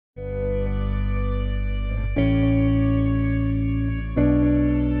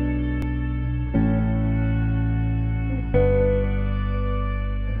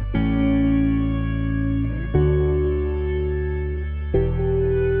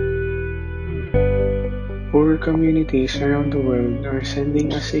Poor communities around the world are sending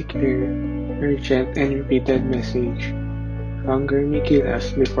us a clear, urgent, and repeated message. Hunger may kill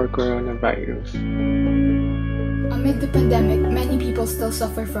us before coronavirus. Amid the pandemic, many people still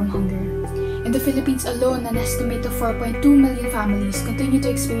suffer from hunger. In the Philippines alone, an estimate of 4.2 million families continue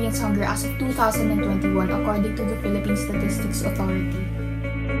to experience hunger as of 2021, according to the Philippine Statistics Authority.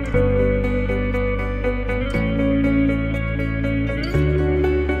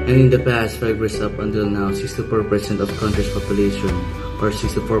 And in the past 5 years up until now, 64% of country's population, or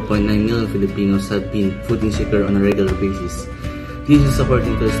 64.9 million Filipinos, have been food insecure on a regular basis. This is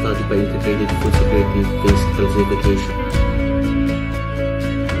according to a study by Integrated Food Security Based Classification.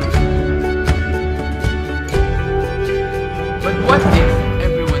 But what if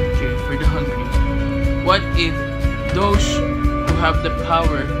everyone cared for the hungry? What if those who have the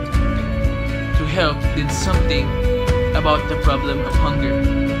power to help did something about the problem of hunger?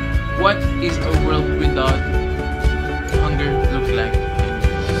 What is a world without hunger look like?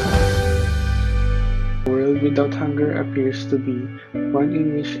 A world without hunger appears to be one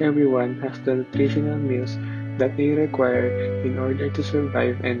in which everyone has the nutritional meals that they require in order to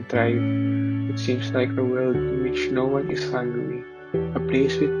survive and thrive. It seems like a world in which no one is hungry, a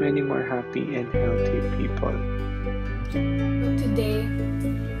place with many more happy and healthy people. But today,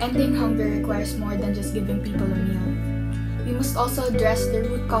 ending hunger requires more than just giving people a meal. We must also address the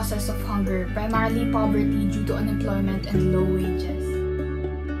root causes of hunger, primarily poverty due to unemployment and low wages.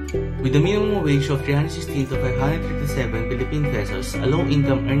 With a minimum wage of 316 to 537 Philippine pesos, a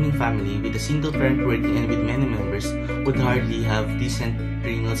low-income earning family with a single parent working and with many members would hardly have decent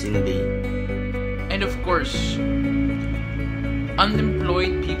 3 meals in a day. And of course,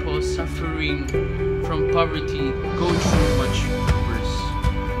 unemployed people suffering from poverty go through much worse.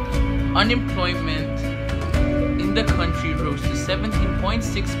 Unemployment in the country rose to 17.6%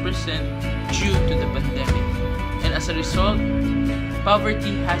 due to the pandemic, and as a result,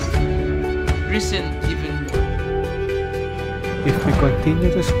 poverty has risen even more. If we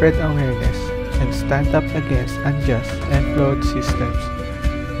continue to spread awareness and stand up against unjust and flawed systems,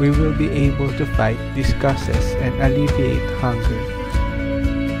 we will be able to fight these causes and alleviate hunger.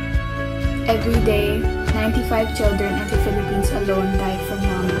 Every day, 95 children in the Philippines alone die from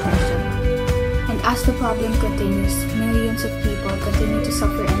malnutrition. And as the problem continues, millions of people continue to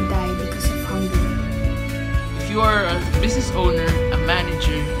suffer and die because of hunger. If you are a business owner, a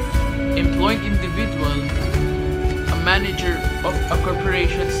manager, employed individual, a manager of a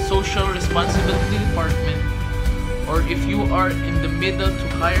corporation's social responsibility department, or if you are in the middle to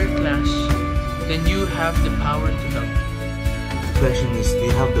higher class, then you have the power to help. The question is, do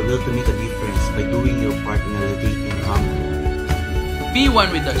you have the will to make a difference by doing your part in alleviating hunger? Be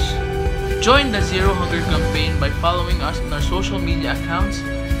one with us. Join the Zero Hunger campaign by following us on our social media accounts,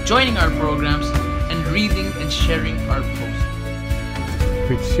 joining our programs, and reading and sharing our posts.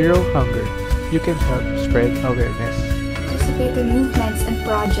 With Zero Hunger, you can help spread awareness. Participate in movements and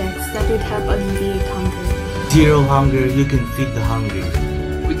projects that would help alleviate hunger. Zero Hunger, you can feed the hungry.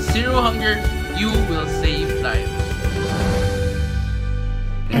 With Zero Hunger, you will save lives.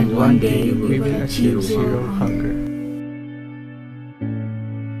 And one day we will achieve Zero Hunger.